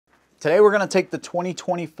Today we're going to take the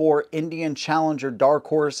 2024 Indian Challenger Dark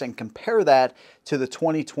Horse and compare that to the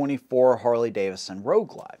 2024 Harley Davidson Road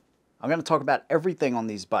Glide. I'm going to talk about everything on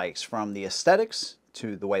these bikes, from the aesthetics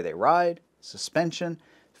to the way they ride, suspension,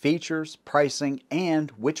 features, pricing, and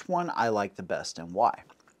which one I like the best and why.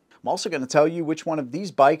 I'm also going to tell you which one of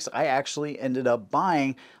these bikes I actually ended up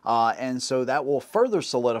buying, and so that will further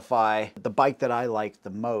solidify the bike that I like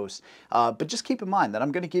the most. But just keep in mind that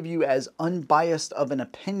I'm going to give you as unbiased of an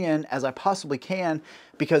opinion as I possibly can,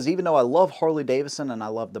 because even though I love Harley Davidson and I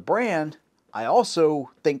love the brand, I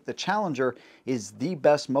also think the Challenger is the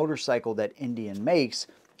best motorcycle that Indian makes,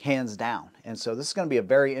 hands down. And so this is going to be a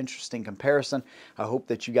very interesting comparison. I hope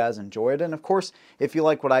that you guys enjoy it. And of course, if you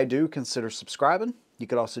like what I do, consider subscribing. You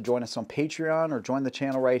could also join us on Patreon or join the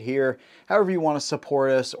channel right here. However you want to support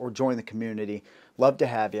us or join the community. Love to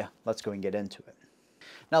have you. Let's go and get into it.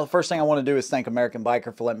 Now, the first thing I want to do is thank American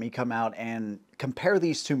Biker for letting me come out and compare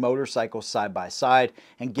these two motorcycles side by side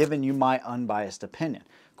and giving you my unbiased opinion.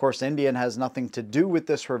 Of course, Indian has nothing to do with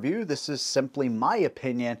this review. This is simply my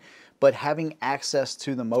opinion, but having access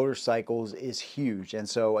to the motorcycles is huge. And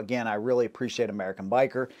so again, I really appreciate American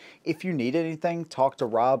Biker. If you need anything, talk to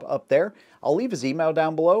Rob up there. I'll leave his email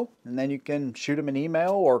down below, and then you can shoot him an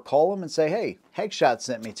email or call him and say, hey, Headshot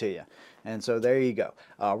sent me to you. And so there you go.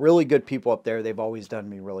 Really good people up there. They've always done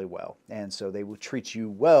me really well. And so they will treat you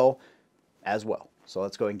well as well. So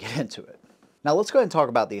let's go ahead and get into it. Now let's go ahead and talk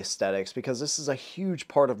about the aesthetics, because this is a huge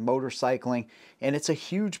part of motorcycling, and it's a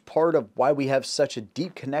huge part of why we have such a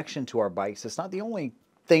deep connection to our bikes. It's not the only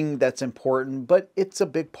thing that's important, but it's a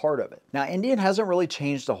big part of it. Now, Indian hasn't really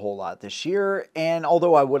changed a whole lot this year, and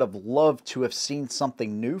although I would have loved to have seen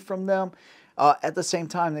something new from them, at the same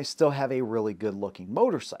time, they still have a really good looking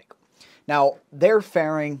motorcycle. Now, their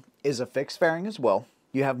fairing is a fixed fairing as well.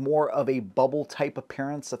 You have more of a bubble type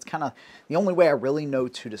appearance. That's kind of the only way I really know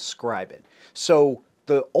to describe it. So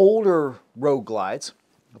the older Road Glides,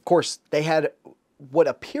 of course, they had what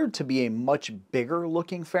appeared to be a much bigger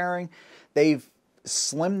looking fairing. They've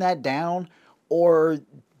slimmed that down, or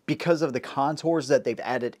because of the contours that they've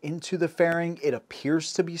added into the fairing, it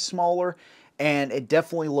appears to be smaller, and it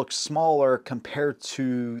definitely looks smaller compared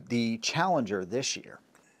to the Challenger this year.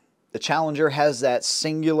 The Challenger has that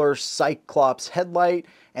singular Cyclops headlight,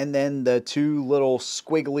 and then the two little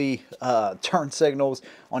squiggly turn signals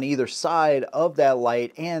on either side of that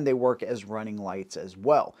light, and they work as running lights as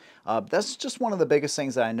well. That's just one of the biggest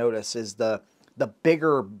things that I notice, is the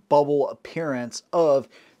bigger bubble appearance of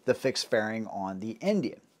the fixed fairing on the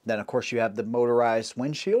Indian. Then, of course, you have the motorized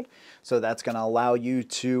windshield, so that's going to allow you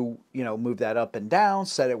to, move that up and down,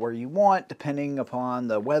 set it where you want, depending upon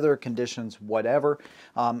the weather conditions, whatever.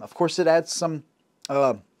 Of course, it adds some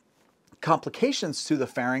complications to the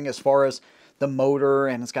fairing as far as the motor,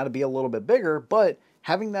 and it's got to be a little bit bigger, but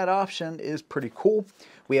having that option is pretty cool.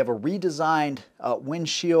 We have a redesigned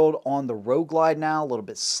windshield on the Road Glide now, a little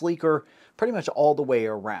bit sleeker, pretty much all the way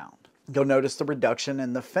around. You'll notice the reduction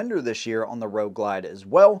in the fender this year on the Road Glide as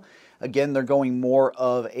well. Again, they're going more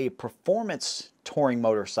of a performance touring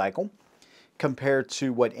motorcycle compared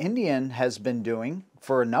to what Indian has been doing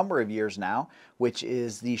for a number of years now, which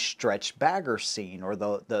is the stretch bagger scene, or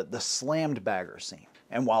the slammed bagger scene.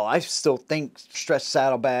 And while I still think stretch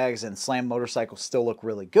saddlebags and slam motorcycles still look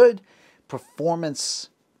really good, performance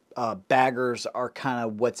baggers are kind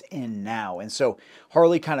of what's in now. And so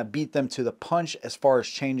Harley kind of beat them to the punch as far as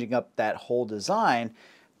changing up that whole design,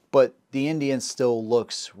 but the Indian still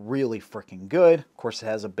looks really freaking good. Of course, it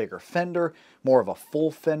has a bigger fender, more of a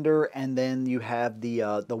full fender, and then you have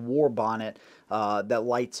the war bonnet that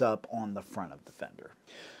lights up on the front of the fender.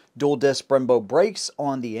 Dual disc Brembo brakes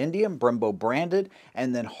on the Indian, Brembo branded,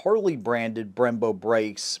 and then Harley branded Brembo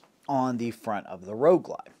brakes on the front of the Road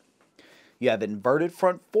Glide. You have inverted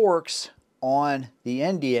front forks on the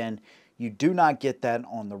Indian. You do not get that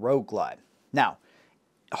on the Road Glide. Now,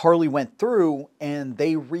 Harley went through and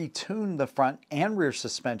they retuned the front and rear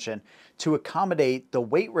suspension to accommodate the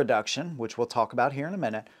weight reduction, which we'll talk about here in a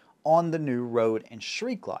minute, on the new Road and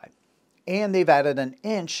Street Glide. And they've added an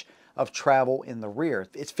inch of travel in the rear.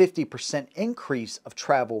 It's 50% increase of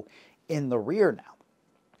travel in the rear now.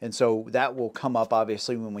 And so that will come up,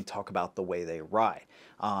 obviously, when we talk about the way they ride.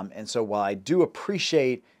 And so while I do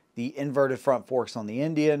appreciate the inverted front forks on the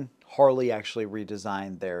Indian, Harley actually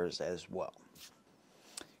redesigned theirs as well.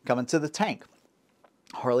 Coming to the tank.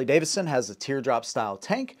 Harley Davidson has a teardrop style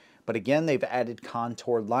tank But again, they've added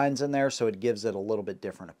contoured lines in there, so it gives it a little bit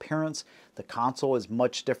different appearance. The console is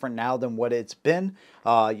much different now than what it's been.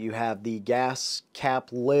 You have the gas cap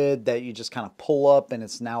lid that you just kind of pull up, and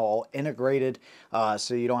it's now all integrated,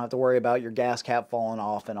 so you don't have to worry about your gas cap falling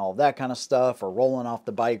off and all that kind of stuff, or rolling off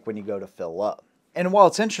the bike when you go to fill up. And while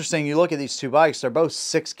it's interesting, you look at these two bikes, they're both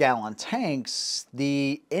 6-gallon tanks.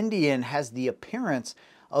 The Indian has the appearance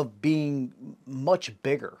of being much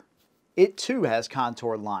bigger. It too has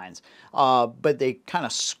contoured lines, but they kind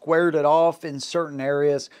of squared it off in certain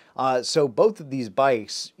areas. So both of these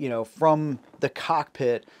bikes, you know, from the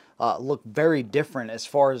cockpit, look very different as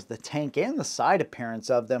far as the tank and the side appearance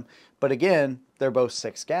of them. But again, they're both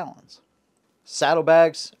 6 gallons.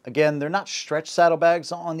 Saddlebags, again, they're not stretch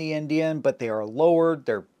saddlebags on the Indian, but they are lowered.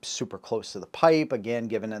 They're super close to the pipe, again,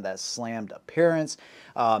 giving it that slammed appearance.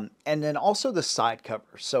 And then also the side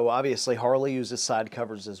covers. So obviously Harley uses side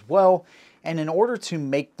covers as well. And in order to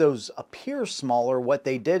make those appear smaller, what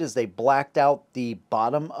they did is they blacked out the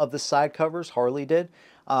bottom of the side covers, Harley did.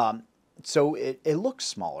 So it looks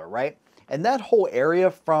smaller, right? And that whole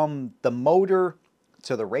area from the motor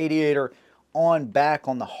to the radiator on back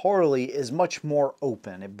on the Harley is much more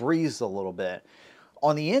open. It breathes a little bit.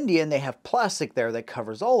 On the Indian, they have plastic there that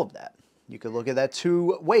covers all of that. You could look at that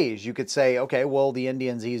two ways. You could say, okay, well, the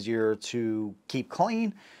Indian's easier to keep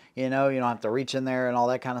clean. You know, you don't have to reach in there and all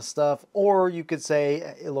that kind of stuff. Or you could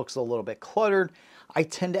say it looks a little bit cluttered. I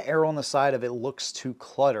tend to err on the side of it looks too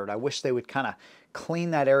cluttered. I wish they would kind of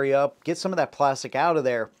clean that area up, get some of that plastic out of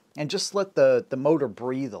there, and just let the motor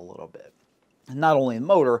breathe a little bit. And not only the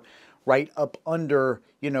motor, right up under,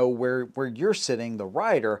 you know, where you're sitting, the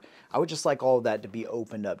rider, I would just like all of that to be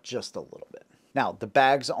opened up just a little bit. Now, the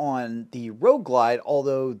bags on the Road Glide,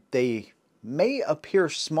 although they may appear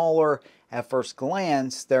smaller at first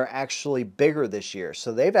glance, they're actually bigger this year.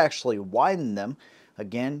 So they've actually widened them.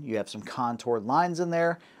 Again, you have some contoured lines in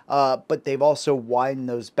there, but they've also widened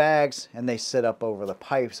those bags, and they sit up over the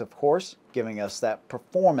pipes, of course, giving us that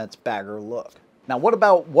performance bagger look. Now, what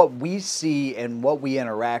about what we see and what we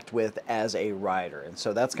interact with as a rider? And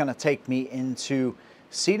so that's going to take me into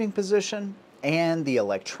seating position and the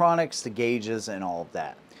electronics, the gauges, and all of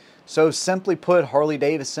that. So simply put,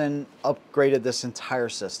 Harley-Davidson upgraded this entire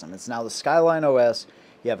system. It's now the Skyline OS.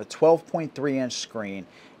 You have a 12.3-inch screen.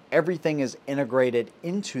 Everything is integrated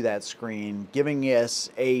into that screen, giving us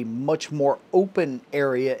a much more open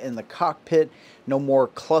area in the cockpit. No more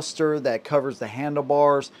cluster that covers the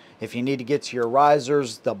handlebars. If you need to get to your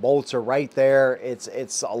risers, the bolts are right there.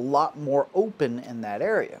 It's a lot more open in that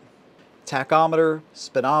area. Tachometer,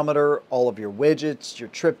 speedometer, all of your widgets, your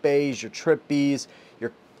trip A's, your trip B's,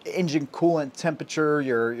 your engine coolant temperature,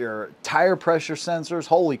 your tire pressure sensors.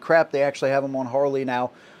 Holy crap, they actually have them on Harley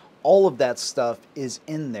now. All of that stuff is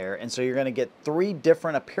in there, and so you're going to get 3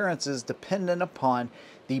 different appearances dependent upon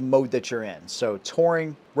the mode that you're in. So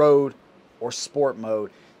touring, road, or sport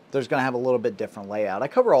mode, there's going to have a little bit different layout. I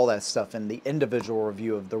cover all that stuff in the individual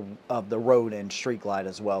review of the road and street glide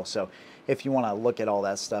as well. So if you want to look at all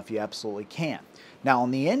that stuff, you absolutely can. Now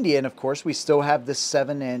on the Indian, of course, we still have the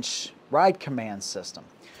 7-inch ride command system.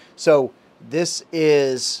 So this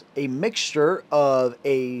is a mixture of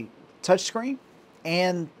a touchscreen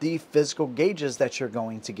and the physical gauges that you're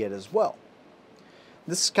going to get as well.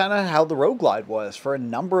 This is kind of how the Road Glide was for a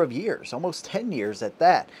number of years, almost 10 years at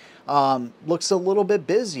that. Looks a little bit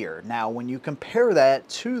busier now when you compare that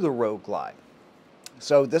to the Road Glide.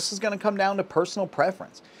 So this is going to come down to personal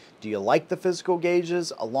preference. Do you like the physical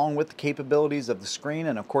gauges along with the capabilities of the screen?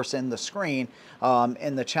 And of course in the screen,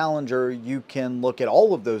 in the Challenger, you can look at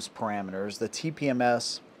all of those parameters, the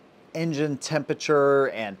TPMS, engine temperature,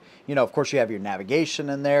 and you know, of course you have your navigation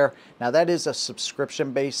in there. Now that is a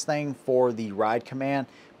subscription based thing for the Ride Command,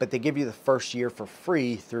 but they give you the first year for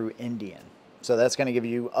free through Indian. So that's going to give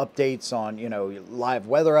you updates on, you know, live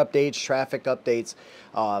weather updates, traffic updates,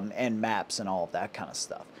 and maps and all of that kind of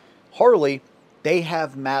stuff. Harley, they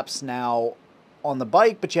have maps now on the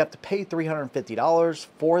bike, but you have to pay $350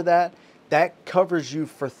 for that. That covers you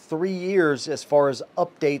for 3 years as far as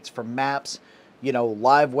updates for maps, you know,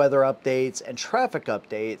 live weather updates and traffic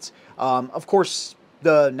updates. Of course,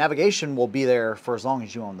 the navigation will be there for as long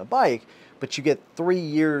as you own the bike, but you get 3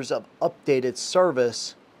 years of updated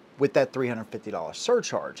service with that $350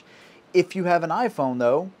 surcharge. If you have an iPhone,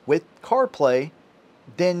 though, with CarPlay,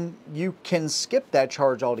 then you can skip that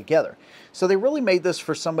charge altogether. So they really made this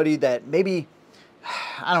for somebody that maybe,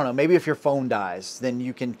 I don't know, maybe if your phone dies, then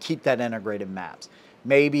you can keep that integrated maps.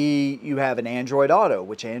 Maybe you have an Android Auto,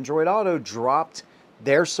 which Android Auto dropped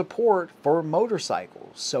their support for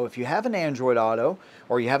motorcycles. So if you have an Android Auto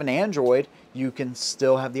or you have an Android, you can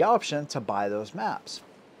still have the option to buy those maps.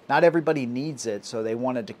 Not everybody needs it, so they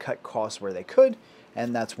wanted to cut costs where they could,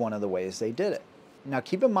 and that's one of the ways they did it. Now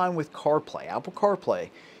keep in mind with CarPlay, Apple CarPlay,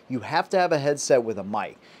 you have to have a headset with a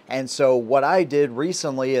mic. And so what I did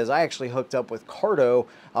recently is I actually hooked up with Cardo,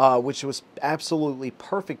 which was absolutely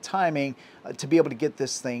perfect timing to be able to get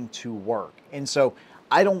this thing to work. And so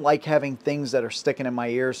I don't like having things that are sticking in my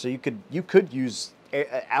ear, so you could use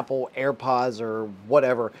Apple AirPods or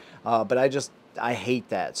whatever, but I hate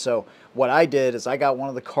that. So what I did is I got one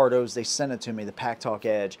of the Cardos, they sent it to me, the PackTalk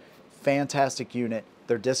Edge. Fantastic unit.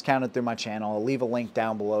 They're discounted through my channel. I'll leave a link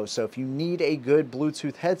down below. So if you need a good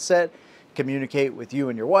Bluetooth headset, communicate with you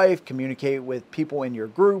and your wife, communicate with people in your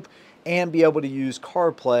group, and be able to use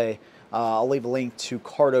CarPlay, I'll leave a link to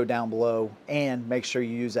Cardo down below, and make sure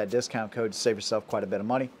you use that discount code to save yourself quite a bit of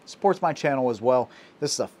money. Supports my channel as well.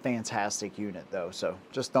 This is a fantastic unit though, so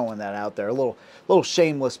just throwing that out there. A little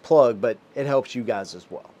shameless plug, but it helps you guys as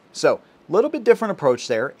well. So a little bit different approach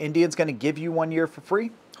there. Indian's going to give you 1 year for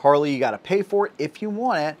free. Harley, you got to pay for it if you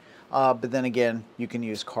want it, but then again, you can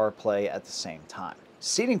use CarPlay at the same time.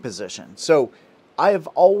 Seating position. So I have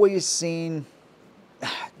always seen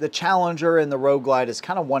the Challenger and the Road Glide is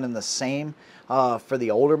kind of one and the same for the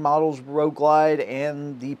older models, Road Glide,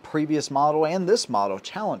 and the previous model and this model,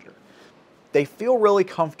 Challenger. They feel really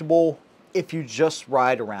comfortable if you just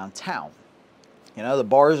ride around town. You know, the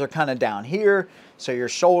bars are kind of down here, so your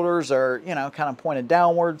shoulders are, you know, kind of pointed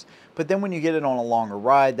downwards. But then when you get it on a longer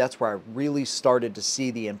ride, that's where I really started to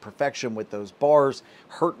see the imperfection with those bars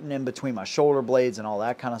hurting in between my shoulder blades and all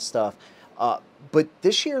that kind of stuff. But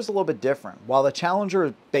this year is a little bit different. While the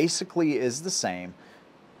Challenger basically is the same,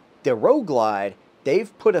 the Road Glide,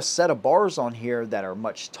 they've put a set of bars on here that are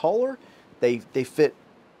much taller. They fit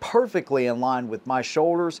perfectly in line with my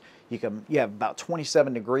shoulders. You have about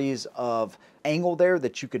 27 degrees of angle there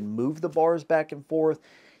that you can move the bars back and forth.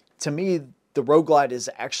 To me, the Road Glide is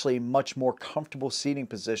actually a much more comfortable seating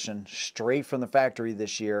position straight from the factory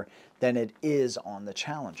this year than it is on the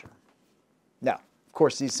Challenger. Now, of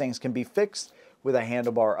course, these things can be fixed with a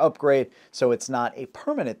handlebar upgrade, so it's not a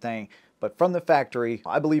permanent thing. But from the factory,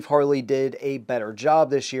 I believe Harley did a better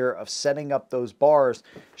job this year of setting up those bars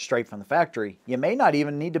straight from the factory. You may not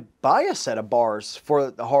even need to buy a set of bars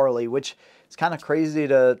for the Harley, which is kind of crazy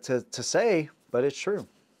to say, but it's true.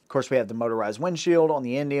 Of course, we have the motorized windshield on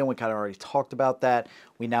the Indian. We kind of already talked about that.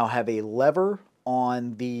 We now have a lever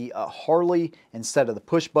on the Harley instead of the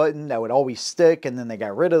push button that would always stick, and then they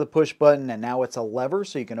got rid of the push button, and now it's a lever,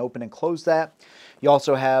 so you can open and close that. You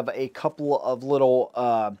also have a couple of little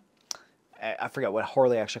I forget what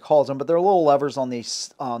Harley actually calls them, but they're little levers on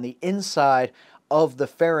the inside of the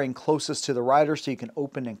fairing closest to the rider, so you can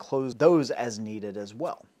open and close those as needed as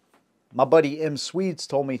well. My buddy M. Swedes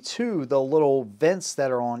told me too, the little vents that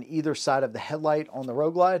are on either side of the headlight on the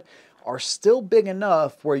Road Glide are still big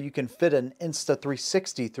enough where you can fit an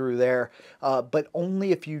Insta360 through there, but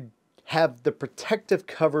only if you have the protective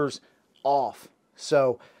covers off.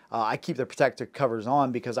 So I keep the protective covers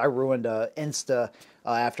on because I ruined an Insta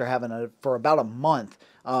after having it for about a month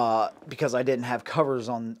because I didn't have covers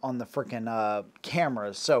on the freaking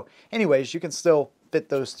cameras. So anyways, you can still fit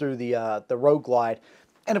those through the Road Glide.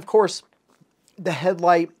 And of course, the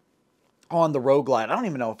headlight on the Road Glide, I don't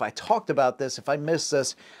even know if I talked about this. If I missed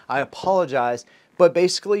this, I apologize. But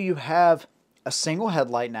basically, you have a single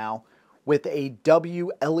headlight now with a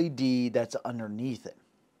W LED that's underneath it.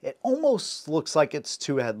 It almost looks like it's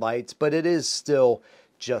two headlights, but it is still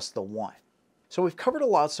just the one. So we've covered a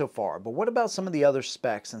lot so far, but what about some of the other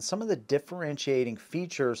specs and some of the differentiating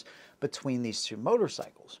features between these two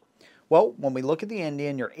motorcycles? Well, when we look at the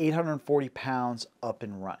Indian, you're 840 pounds up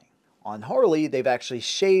and running. On Harley, they've actually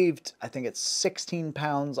shaved, I think it's 16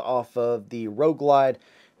 pounds off of the Road Glide,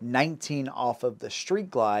 19 off of the Street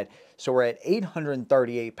Glide. So we're at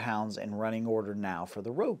 838 pounds in running order now for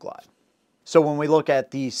the Road Glide. So when we look at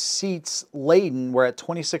the seats laden, we're at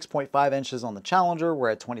 26.5 inches on the Challenger. We're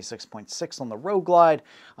at 26.6 on the Road Glide.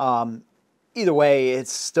 Either way,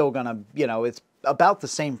 it's still gonna, you know, it's about the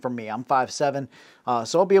same for me. I'm 5'7",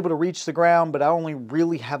 so I'll be able to reach the ground, but I only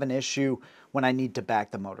really have an issue when I need to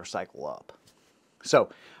back the motorcycle up. So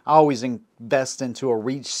I always invest into a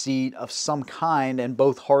reach seat of some kind, and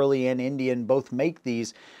both Harley and Indian both make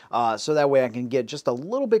these, so that way I can get just a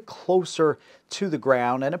little bit closer to the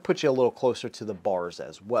ground, and it puts you a little closer to the bars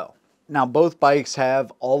as well. Now, both bikes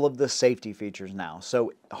have all of the safety features now,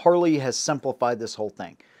 so Harley has simplified this whole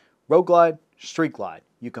thing. Road Glide, Street Glide.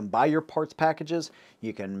 You can buy your parts packages.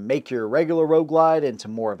 You can make your regular Road Glide into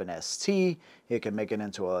more of an ST. You can make it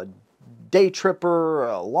into a day tripper,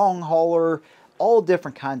 a long hauler, all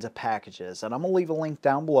different kinds of packages. And I'm going to leave a link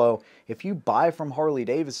down below. If you buy from Harley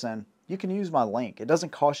Davidson, you can use my link. It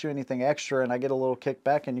doesn't cost you anything extra, and I get a little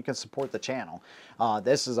kickback, and you can support the channel.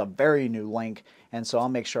 This is a very new link, and so I'll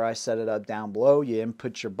make sure I set it up down below. You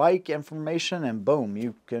input your bike information, and boom,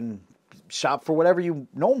 you can shop for whatever you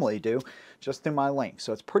normally do just through my link.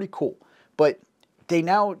 So it's pretty cool. But they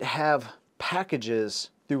now have packages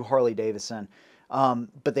through Harley Davidson,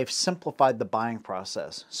 but they've simplified the buying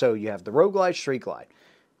process. So you have the Road Glide, Street Glide,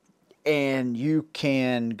 and you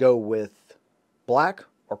can go with black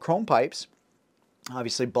or chrome pipes.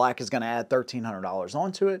 Obviously, black is going to add $1,300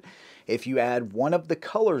 onto it. If you add one of the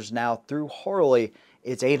colors now through Harley,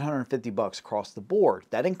 it's $850 across the board.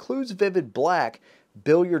 That includes vivid black.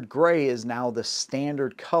 Billiard gray is now the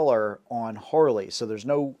standard color on Harley, so there's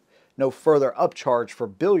no further upcharge for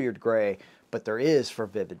billiard gray, but there is for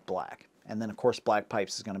vivid black. And then, of course, black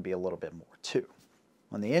pipes is going to be a little bit more too.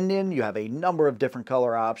 On the Indian, you have a number of different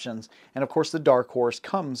color options, and of course the Dark Horse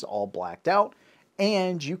comes all blacked out,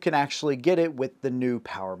 and you can actually get it with the new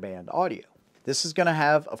power band audio. This is going to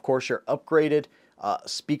have, of course, your upgraded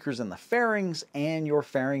speakers in the fairings and your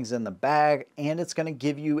fairings in the bag, and it's going to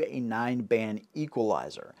give you a 9-band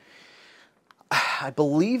equalizer. I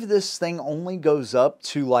believe this thing only goes up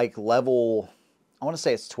to like level, I want to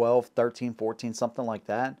say it's 12, 13, 14, something like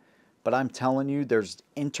that. But I'm telling you, there's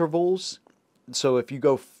intervals. So if you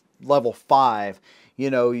go level 5,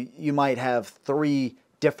 you know, you might have 3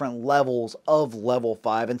 different levels of level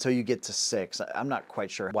 5 until you get to 6. I'm not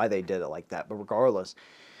quite sure why they did it like that, but regardless,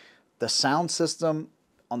 the sound system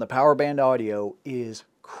on the power band audio is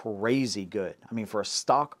crazy good. I mean, for a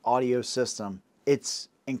stock audio system, it's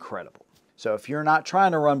incredible. So if you're not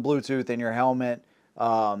trying to run Bluetooth in your helmet,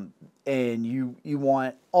 and you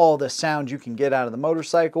want all the sound you can get out of the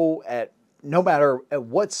motorcycle at no matter at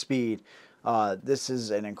what speed, this is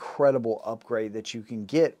an incredible upgrade that you can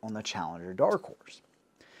get on the Challenger Dark Horse.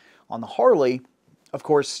 On the Harley, of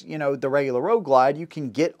course, you know, the regular Road Glide, you can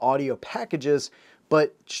get audio packages,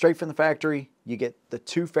 but straight from the factory, you get the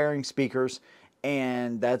 2 fairing speakers,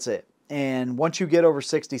 and that's it. And once you get over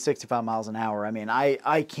 60, 65 miles an hour, I mean,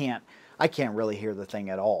 I can't really hear the thing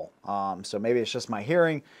at all. So maybe it's just my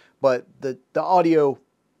hearing, but the audio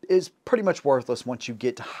is pretty much worthless once you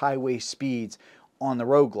get to highway speeds on the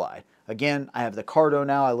Road Glide. Again, I have the Cardo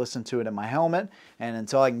now. I listen to it in my helmet, and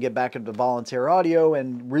until I can get back into volunteer audio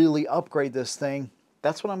and really upgrade this thing,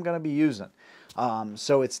 that's what I'm going to be using.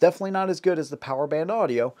 So it's definitely not as good as the power band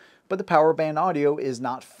audio, but the power band audio is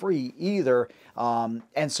not free either.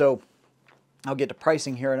 And so I'll get to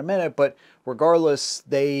pricing here in a minute, but regardless,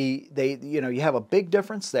 you know, you have a big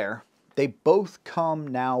difference there. They both come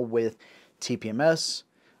now with TPMS,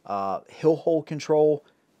 hill hold control,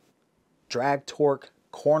 drag torque,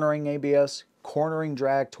 cornering ABS, cornering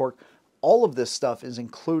drag torque. All of this stuff is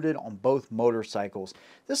included on both motorcycles.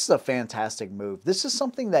 This is a fantastic move. This is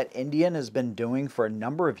something that Indian has been doing for a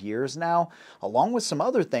number of years now, along with some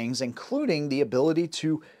other things, including the ability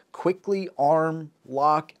to quickly arm,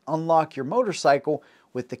 lock, unlock your motorcycle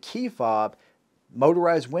with the key fob,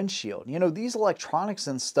 motorized windshield. You know, these electronics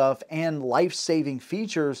and stuff and life-saving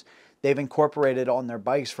features they've incorporated on their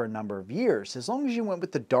bikes for a number of years, as long as you went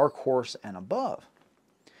with the Dark Horse and above.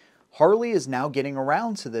 Harley is now getting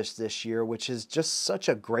around to this year, which is just such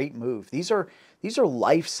a great move. These are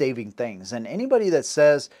life-saving things, and anybody that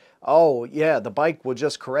says, oh yeah, the bike will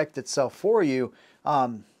just correct itself for you,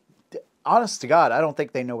 honest to God, I don't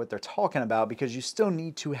think they know what they're talking about, because you still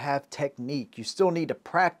need to have technique. You still need to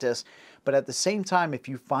practice. But at the same time, if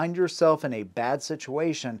you find yourself in a bad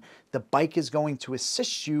situation, the bike is going to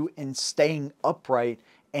assist you in staying upright.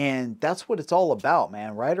 And that's what it's all about,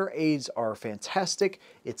 man. Rider aids are fantastic.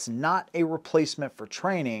 It's not a replacement for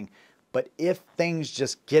training, but if things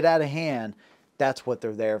just get out of hand, that's what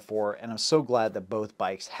they're there for. And I'm so glad that both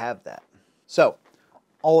bikes have that. So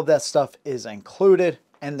all of that stuff is included.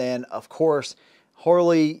 And then, of course,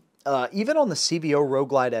 Harley, even on the CVO Road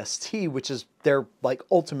Glide ST, which is their like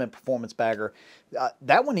ultimate performance bagger,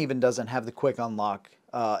 that one even doesn't have the quick unlock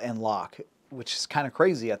and lock, which is kind of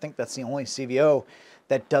crazy. I think that's the only CVO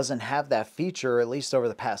that doesn't have that feature, at least over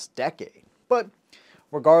the past decade. But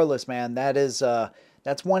regardless, man, that's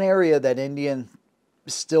one area that Indian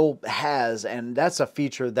still has, and that's a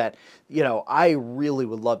feature that, you know, I really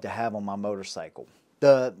would love to have on my motorcycle.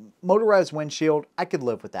 The motorized windshield, I could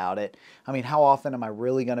live without it. I mean, how often am I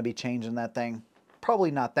really going to be changing that thing? Probably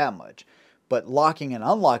not that much. But locking and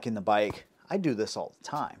unlocking the bike, I do this all the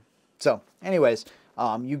time. So anyways,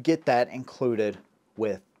 you get that included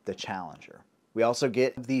with the Challenger. We also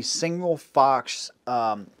get the single Fox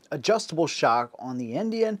adjustable shock on the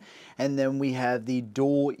Indian, and then we have the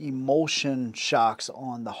dual emulsion shocks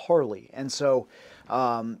on the Harley. And so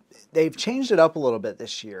They've changed it up a little bit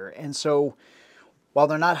this year. And so while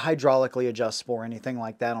they're not hydraulically adjustable or anything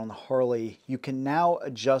like that on the Harley, you can now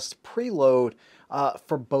adjust preload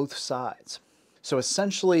for both sides. So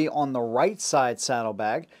essentially on the right side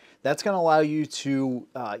saddlebag, that's going to allow you to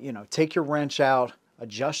take your wrench out,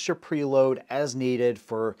 adjust your preload as needed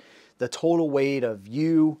for the total weight of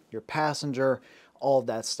you, your passenger, all of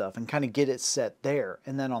that stuff, and kind of get it set there.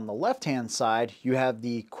 And then on the left-hand side, you have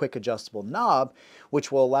the quick adjustable knob,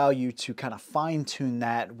 which will allow you to kind of fine-tune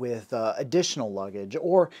that with additional luggage.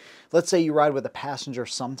 Or let's say you ride with a passenger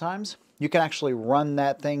sometimes, you can actually run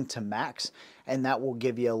that thing to max, and that will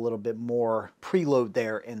give you a little bit more preload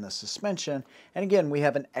there in the suspension. And again, we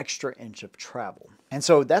have an extra inch of travel. And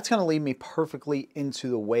so that's going to lead me perfectly into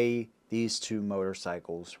the way these two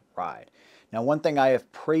motorcycles ride. Now, one thing I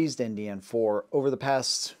have praised Indian for over the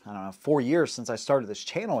past, 4 years since I started this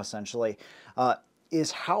channel essentially,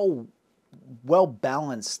 is how well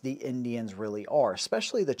balanced the Indians really are,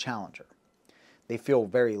 especially the Challenger. They feel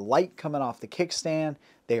very light coming off the kickstand.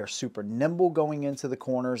 They are super nimble going into the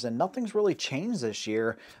corners, and nothing's really changed this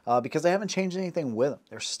year because they haven't changed anything with them.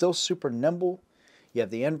 They're still super nimble. You have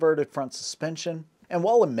the inverted front suspension. And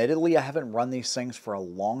while admittedly I haven't run these things for a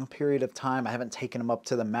long period of time, I haven't taken them up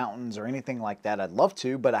to the mountains or anything like that. I'd love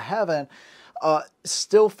to, but I haven't.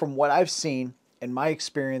 Still, from what I've seen in my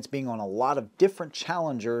experience being on a lot of different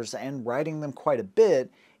Challengers and riding them quite a bit,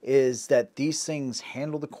 is that these things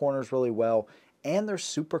handle the corners really well and they're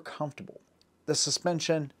super comfortable. The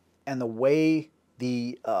suspension and the way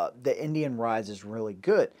the Indian rides is really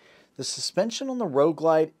good. The suspension on the Road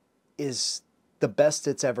Glide is the best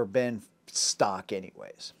it's ever been stock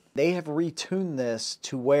anyways. They have retuned this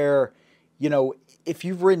to where, if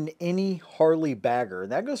you've ridden any Harley bagger,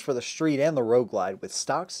 and that goes for the street and the Road Glide, with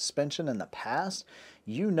stock suspension in the past,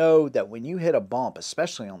 you know that when you hit a bump,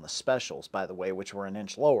 especially on the specials, by the way, which were an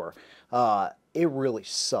inch lower, it really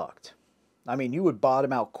sucked. I mean, you would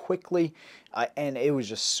bottom out quickly, and it was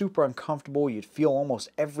just super uncomfortable. You'd feel almost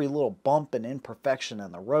every little bump and imperfection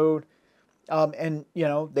in the road.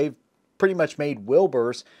 They've pretty much made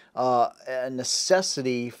Wilbur's a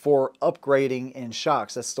necessity for upgrading in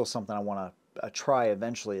shocks. That's still something I want to try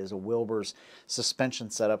eventually, is a Wilbur's suspension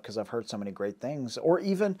setup, because I've heard so many great things. Or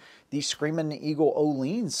even the Screaming Eagle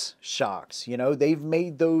O'Lean's shocks. They've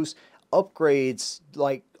made those upgrades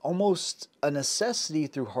like almost a necessity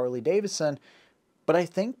through Harley Davidson. But I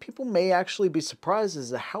think people may actually be surprised as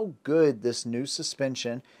to how good this new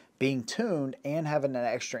suspension, being tuned and having an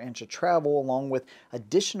extra inch of travel along with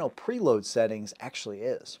additional preload settings, actually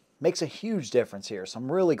is. Makes a huge difference here. So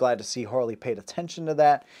I'm really glad to see Harley paid attention to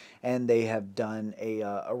that, and they have done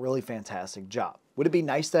a really fantastic job. Would it be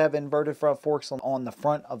nice to have inverted front forks on the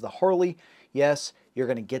front of the Harley? Yes, you're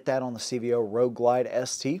going to get that on the CVO Road Glide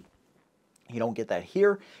ST. You don't get that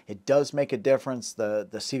here. It does make a difference. The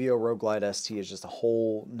CVO Road Glide ST is just a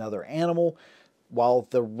whole nother animal. While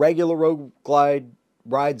the regular Road Glide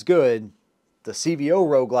rides good, the CVO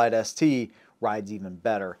Road Glide ST rides even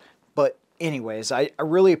better. But anyways, I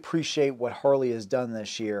really appreciate what Harley has done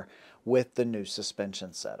this year with the new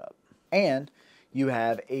suspension setup. And you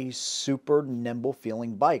have a super nimble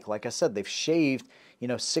feeling bike. Like I said, they've shaved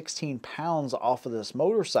 16 pounds off of this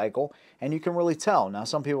motorcycle, and you can really tell. Now,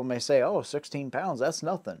 some people may say, oh, 16 pounds, that's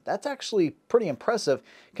nothing. That's actually pretty impressive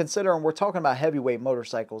considering we're talking about heavyweight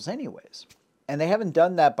motorcycles anyways. And they haven't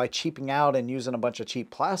done that by cheaping out and using a bunch of cheap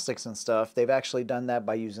plastics and stuff. They've actually done that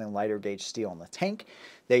by using lighter gauge steel in the tank.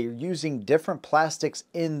 They're using different plastics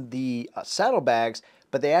in the saddlebags,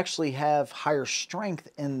 but they actually have higher strength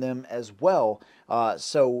in them as well.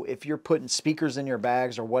 So if you're putting speakers in your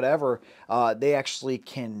bags or whatever, they actually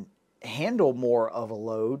can handle more of a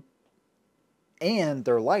load, and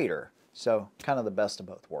they're lighter. So kind of the best of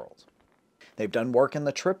both worlds. They've done work in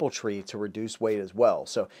the triple tree to reduce weight as well.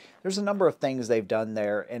 So there's a number of things they've done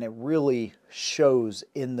there, and it really shows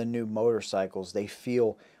in the new motorcycles. They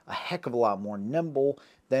feel a heck of a lot more nimble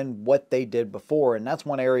than what they did before, and that's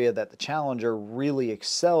one area that the Challenger really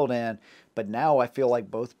excelled in, but now I feel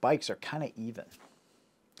like both bikes are kind of even.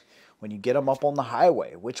 When you get them up on the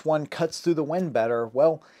highway, which one cuts through the wind better?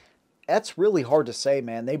 Well, that's really hard to say,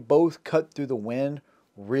 man. They both cut through the wind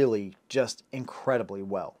really just incredibly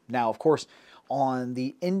well. Now, of course, on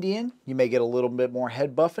the Indian, you may get a little bit more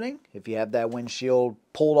head buffeting. If you have that windshield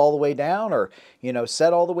pulled all the way down or,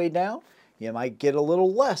 set all the way down, you might get a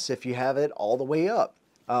little less if you have it all the way up.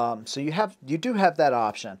 So you do have that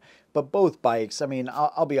option. But both bikes, I mean,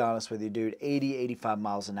 I'll be honest with you, dude, 80, 85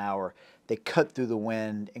 miles an hour, they cut through the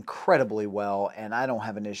wind incredibly well, and I don't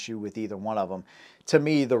have an issue with either one of them. To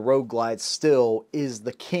me, the Road Glide still is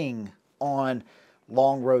the king on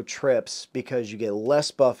long road trips because you get less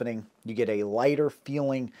buffeting, you get a lighter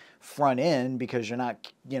feeling front end because you're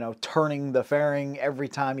not, turning the fairing every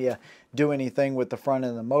time you do anything with the front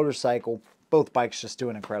end of the motorcycle. Both bikes just do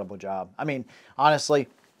an incredible job. I mean, honestly,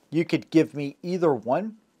 you could give me either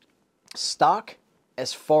one stock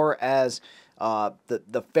as far as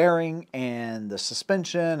the fairing and the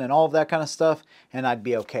suspension and all of that kind of stuff, and I'd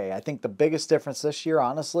be okay. I think the biggest difference this year,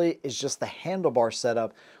 honestly, is just the handlebar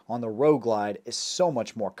setup on the Road Glide is so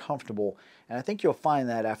much more comfortable, and I think you'll find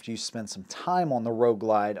that after you spend some time on the Road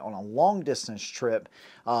Glide on a long distance trip,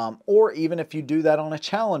 or even if you do that on a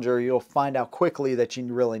Challenger, you'll find out quickly that you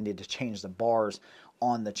really need to change the bars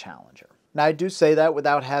on the Challenger. Now, I do say that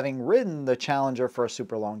without having ridden the Challenger for a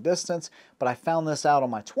super long distance, but I found this out on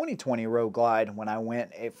my 2020 Road Glide when I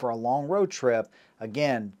went for a long road trip.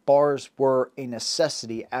 Again, bars were a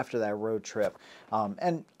necessity after that road trip,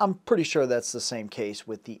 and I'm pretty sure that's the same case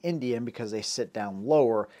with the Indian because they sit down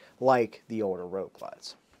lower like the older Road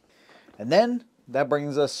Glides. And then that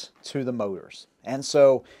brings us to the motors. And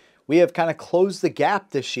so we have kind of closed the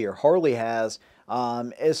gap this year. Harley has,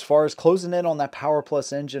 as far as closing in on that Power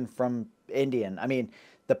Plus engine from Indian. I mean,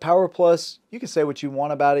 the Power Plus, you can say what you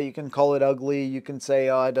want about it. You can call it ugly. You can say,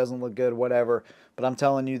 oh, it doesn't look good, whatever. But I'm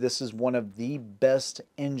telling you, this is one of the best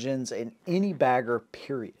engines in any bagger,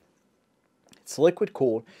 period. It's liquid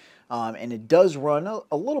cooled, and it does run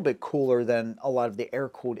a little bit cooler than a lot of the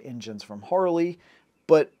air-cooled engines from Harley,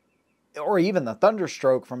 or even the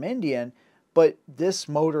Thunderstroke from Indian. But this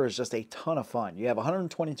motor is just a ton of fun. You have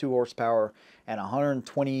 122 horsepower and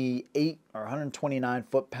 128 or 129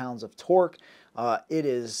 foot-pounds of torque. It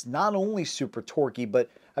is not only super torquey, but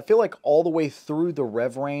I feel like all the way through the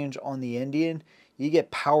rev range on the Indian, you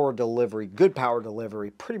get power delivery, good power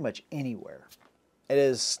delivery, pretty much anywhere. It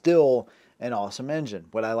is still an awesome engine.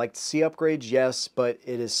 Would I like to see upgrades? Yes, but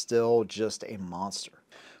it is still just a monster.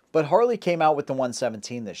 But Harley came out with the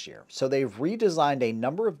 117 this year, so they've redesigned a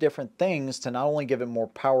number of different things to not only give it more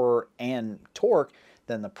power and torque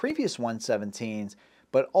than the previous 117s,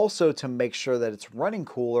 but also to make sure that it's running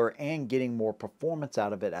cooler and getting more performance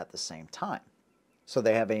out of it at the same time. So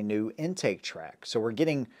they have a new intake track. So we're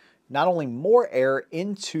getting not only more air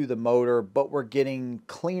into the motor, but we're getting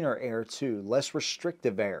cleaner air too, less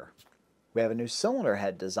restrictive air. We have a new cylinder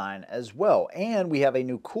head design as well, and we have a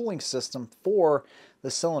new cooling system for the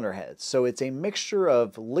cylinder heads. So it's a mixture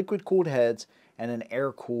of liquid cooled heads and an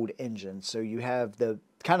air cooled engine. So you have the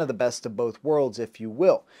kind of the best of both worlds, if you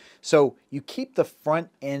will. So you keep the front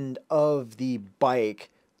end of the bike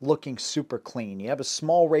looking super clean. You have a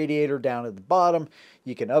small radiator down at the bottom.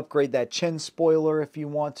 You can upgrade that chin spoiler if you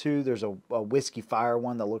want to. There's a Whiskey Fire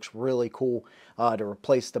one that looks really cool to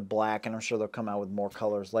replace the black, and I'm sure they'll come out with more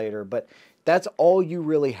colors later. But that's all you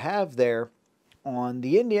really have there. On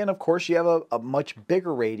the Indian, of course, you have a much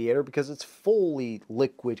bigger radiator because it's fully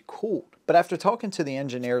liquid cooled. But after talking to the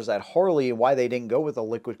engineers at Harley and why they didn't go with a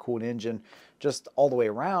liquid cooled engine just all the way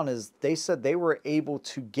around, is they said they were able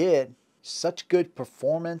to get such good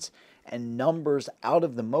performance and numbers out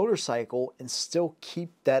of the motorcycle and still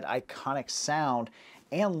keep that iconic sound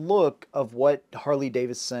and look of what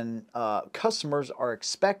Harley-Davidson customers are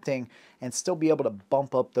expecting and still be able to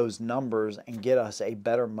bump up those numbers and get us a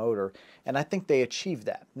better motor. And I think they achieved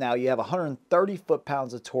that. Now you have 130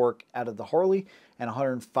 foot-pounds of torque out of the Harley and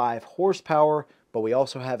 105 horsepower, but we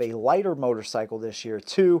also have a lighter motorcycle this year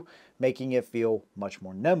too, making it feel much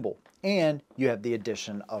more nimble. And you have the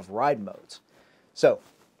addition of ride modes. So,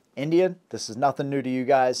 Indian, this is nothing new to you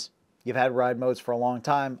guys. You've had ride modes for a long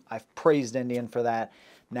time. I've praised Indian for that.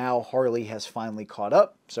 Now Harley has finally caught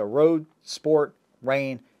up. So road, sport,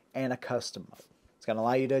 rain, and a custom mode. It's going to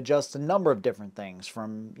allow you to adjust a number of different things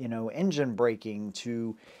from, engine braking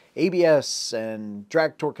to ABS and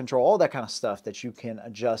drag torque control, all that kind of stuff that you can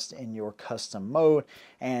adjust in your custom mode.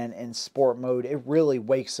 And in sport mode, it really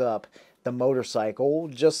wakes up the motorcycle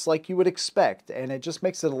just like you would expect, and it just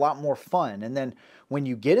makes it a lot more fun. And then when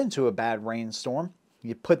you get into a bad rainstorm,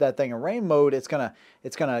 you put that thing in rain mode, it's gonna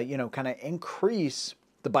kind of increase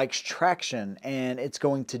the bike's traction, and it's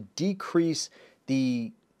going to decrease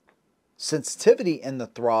the sensitivity in the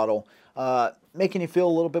throttle, making you feel a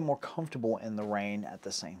little bit more comfortable in the rain at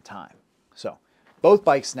the same time. So both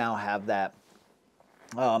bikes now have that.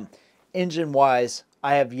 Engine-wise,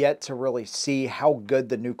 I have yet to really see how good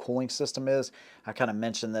the new cooling system is. I kind of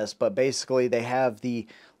mentioned this, but basically they have the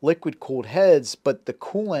liquid cooled heads, but the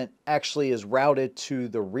coolant actually is routed to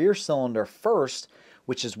the rear cylinder first,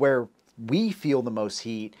 which is where we feel the most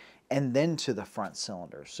heat, and then to the front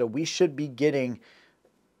cylinder. So we should be getting,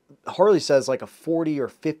 Harley says, like a 40 or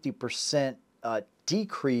 50%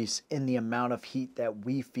 decrease in the amount of heat that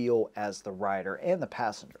we feel as the rider and the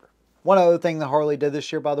passenger. One other thing that Harley did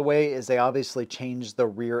this year, by the way, is they obviously changed the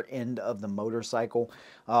rear end of the motorcycle.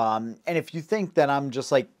 And if you think that I'm just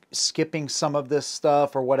like skipping some of this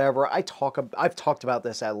stuff or whatever, I've talked about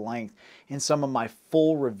this at length in some of my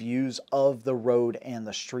full reviews of the Road and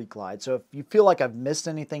the Street Glide. So if you feel like I've missed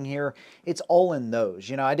anything here, it's all in those.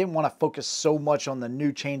 You know, I didn't want to focus so much on the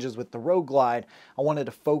new changes with the Road Glide. I wanted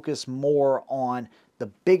to focus more on the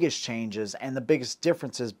biggest changes and the biggest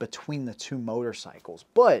differences between the two motorcycles.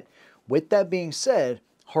 But with that being said,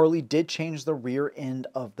 Harley did change the rear end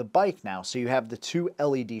of the bike now. So you have the two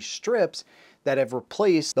LED strips that have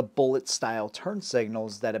replaced the bullet style turn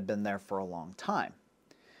signals that have been there for a long time.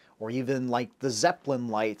 Or even like the Zeppelin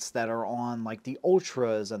lights that are on like the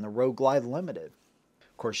Ultras and the Road Glide Limited.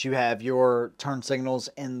 Of course, you have your turn signals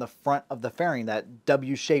in the front of the fairing, that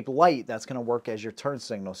W-shaped light that's going to work as your turn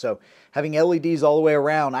signal. So having LEDs all the way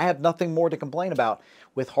around, I have nothing more to complain about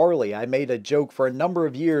with Harley. I made a joke for a number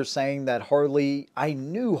of years saying that I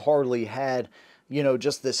knew Harley had, you know,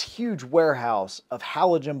 just this huge warehouse of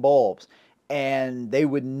halogen bulbs, and they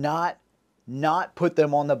would not put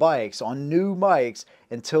them on the bikes, on new bikes,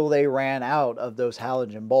 until they ran out of those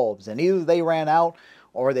halogen bulbs. And either they ran out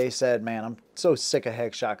or they said, man, I'm so sick of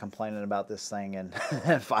Heckshot complaining about this thing, and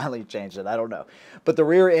finally changed it. I don't know. But the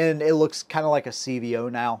rear end, it looks kind of like a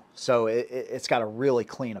CVO now. So it's got a really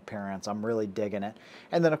clean appearance. I'm really digging it.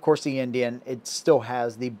 And then, of course, the Indian, it still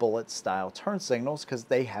has the bullet style turn signals because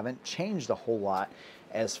they haven't changed a whole lot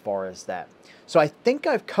as far as that. So I think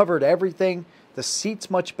I've covered everything. The seat's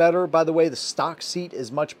much better. By the way, the stock seat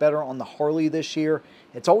is much better on the Harley this year.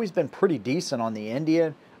 It's always been pretty decent on the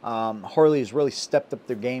Indian. Harley has really stepped up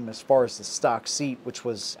their game as far as the stock seat, which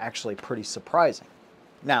was actually pretty surprising.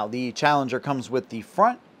 Now, the Challenger comes with the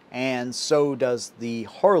front, and so does the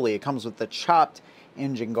Harley. It comes with the chopped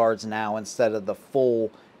engine guards now instead of the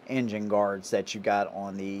full engine guards that you got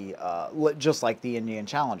on the, just like the Indian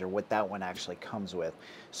Challenger, what that one actually comes with.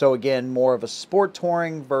 So again, more of a sport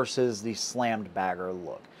touring versus the slammed bagger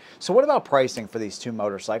look. So what about pricing for these two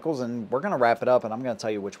motorcycles? And we're going to wrap it up, and I'm going to tell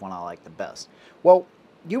you which one I like the best. Well,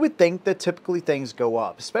 you would think that typically things go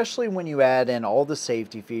up, especially when you add in all the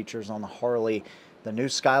safety features on the Harley, the new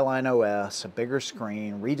Skyline OS, a bigger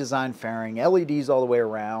screen, redesigned fairing, LEDs all the way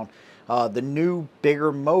around, the new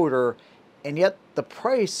bigger motor, and yet the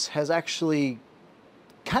price has actually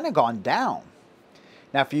kind of gone down.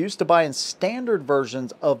 Now, if you're used to buying standard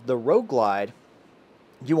versions of the Road Glide,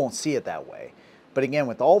 you won't see it that way. But again,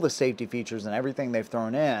 with all the safety features and everything they've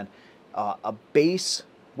thrown in, a base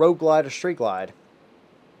Road Glide or Street Glide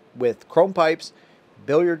with chrome pipes,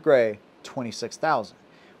 billiard gray, $26,000.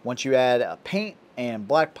 Once you add paint and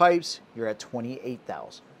black pipes, you're at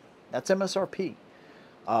 $28,000. That's MSRP.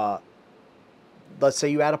 Let's say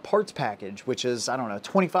you add a parts package, which is, I don't know,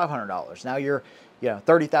 $2,500. Now you're,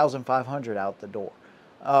 $30,500 out the door.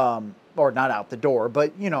 Or not out the door,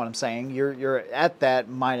 but you know what I'm saying. You're at that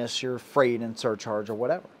minus your freight and surcharge or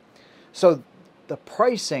whatever. So the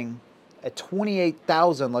pricing at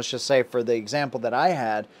 $28,000, let's just say for the example that I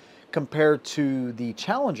had, compared to the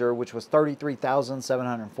Challenger, which was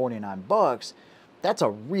 $33,749, that's a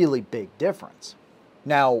really big difference.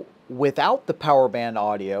 Now, without the power band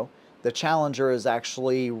audio, the Challenger is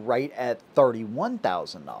actually right at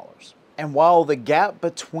 $31,000. And while the gap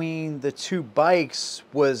between the two bikes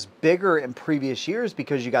was bigger in previous years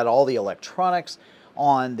because you got all the electronics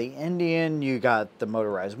on the Indian, you got the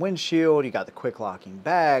motorized windshield, you got the quick locking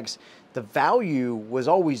bags, the value was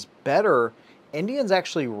always better. Indians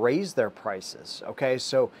actually raised their prices, okay?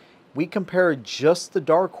 So we compared just the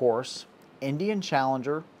Dark Horse Indian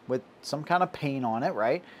Challenger with some kind of paint on it,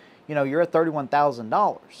 right? You're at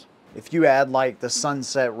 $31,000. If you add like the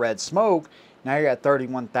Sunset Red Smoke, now you're at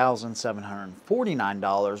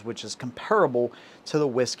 $31,749, which is comparable to the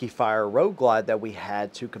Whiskey Fire Road Glide that we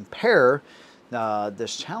had to compare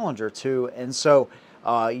this Challenger to. And so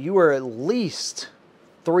you were at least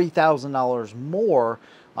 $3,000 more,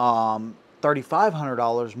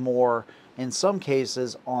 $3,500 more in some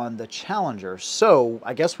cases on the Challenger. So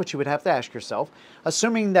I guess what you would have to ask yourself,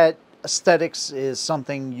 assuming that aesthetics is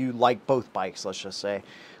something you like both bikes, let's just say,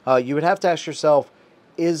 you would have to ask yourself,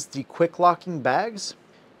 is the quick locking bags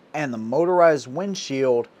and the motorized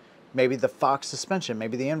windshield, maybe the Fox suspension,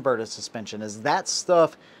 maybe the inverted suspension, is that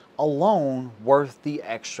stuff alone worth the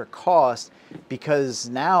extra cost? Because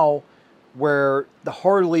now, where the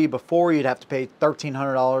Harley before you'd have to pay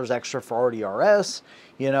 $1,300 extra for RDRS,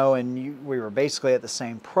 and we were basically at the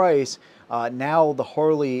same price, now the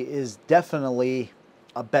Harley is definitely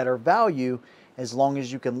a better value, as long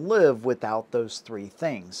as you can live without those three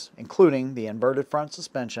things, including the inverted front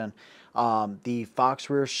suspension, the Fox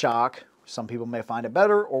rear shock. Some people may find it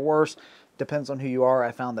better or worse. Depends on who you are.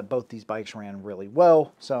 I found that both these bikes ran really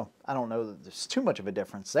well, so I don't know that there's too much of a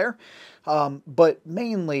difference there. But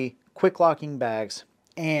mainly quick locking bags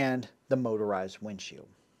and the motorized windshield.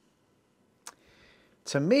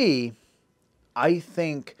 To me, I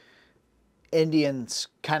think Indian's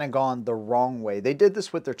kind of gone the wrong way. They did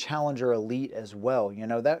this with their Challenger Elite as well. You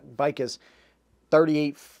know, that bike is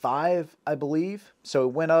 $38,500, I believe. So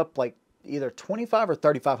it went up like either $2,500 or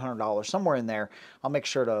 $3,500, somewhere in there. I'll make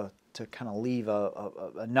sure to kind of leave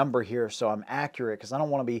a number here so I'm accurate, because I don't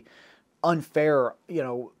want to be unfair, you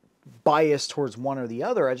know, biased towards one or the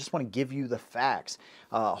other. I just want to give you the facts.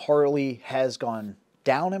 Harley has gone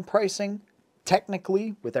down in pricing,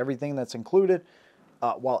 technically, with everything that's included,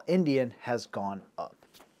 while Indian has gone up.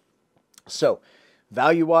 So,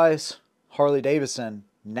 value-wise, Harley-Davidson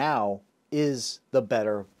now is the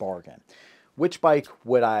better bargain. Which bike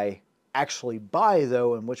would I actually buy,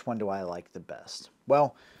 though, and which one do I like the best?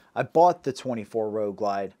 Well, I bought the 24 Road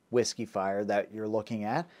Glide Whiskey Fire that you're looking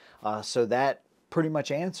at, so that pretty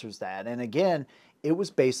much answers that. And again, it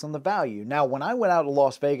was based on the value. Now, when I went out to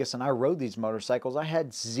Las Vegas and I rode these motorcycles, I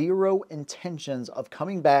had zero intentions of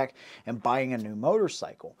coming back and buying a new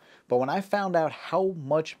motorcycle. But when I found out how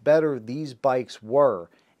much better these bikes were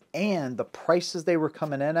and the prices they were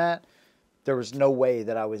coming in at, there was no way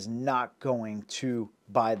that I was not going to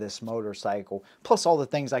buy this motorcycle. Plus all the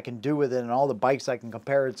things I can do with it and all the bikes I can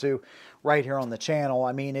compare it to right here on the channel.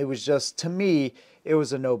 I mean, it was just, to me, it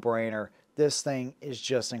was a no-brainer. This thing is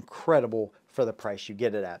just incredible for the price you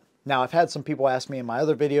get it at. Now, I've had some people ask me in my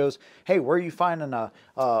other videos, hey, where are you finding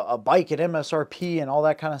a bike at MSRP and all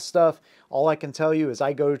that kind of stuff? All I can tell you is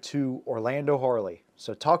I go to Orlando Harley.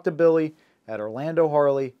 So talk to Billy at Orlando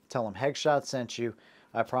Harley. Tell him Headshot sent you.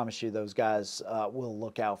 I promise you those guys will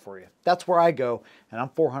look out for you. That's where I go, and I'm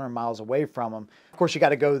 400 miles away from them. Of course, you got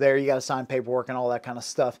to go there. You got to sign paperwork and all that kind of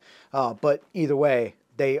stuff. But either way,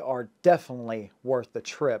 they are definitely worth the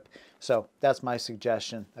trip. So that's my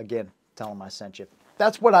suggestion. Again, tell them I sent you.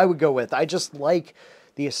 That's what I would go with. I just like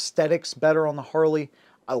the aesthetics better on the Harley.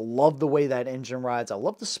 I love the way that engine rides. I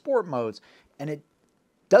love the sport modes. And it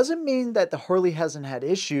doesn't mean that the Harley hasn't had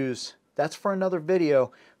issues. That's for another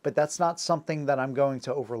video, but that's not something that I'm going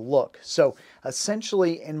to overlook. So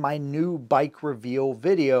essentially in my new bike reveal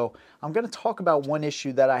video, I'm going to talk about one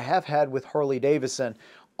issue that I have had with Harley Davidson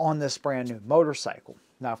on this brand new motorcycle.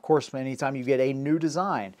 Now, of course, anytime you get a new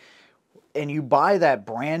design and you buy that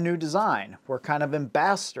brand new design, we're kind of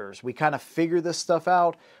ambassadors. We kind of figure this stuff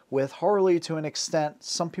out with Harley to an extent.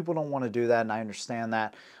 Some people don't want to do that, and I understand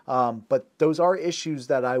that. But those are issues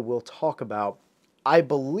that I will talk about. I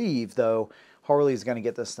believe, though, Harley is going to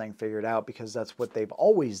get this thing figured out, because that's what they've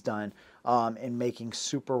always done in making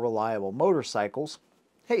super reliable motorcycles.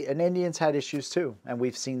 Hey, and Indian's had issues too, and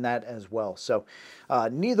we've seen that as well. So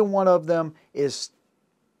neither one of them is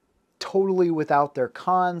totally without their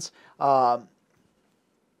cons, but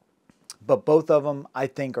both of them, I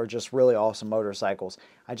think, are just really awesome motorcycles.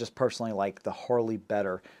 I just personally like the Harley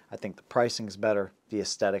better. I think the pricing's better, the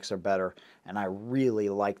aesthetics are better, and I really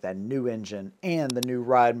like that new engine and the new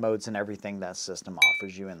ride modes and everything that system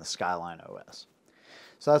offers you in the Skyline OS.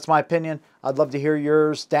 So that's my opinion. I'd love to hear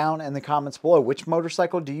yours down in the comments below. Which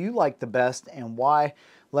motorcycle do you like the best and why?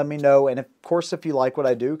 Let me know. And of course, if you like what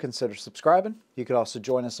I do, consider subscribing. You could also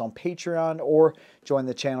join us on Patreon or join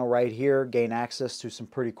the channel right here, gain access to some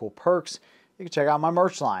pretty cool perks. You can check out my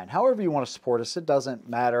merch line. However you want to support us, it doesn't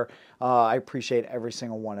matter. I appreciate every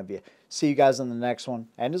single one of you. See you guys in the next one.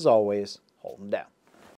 And as always, hold them down.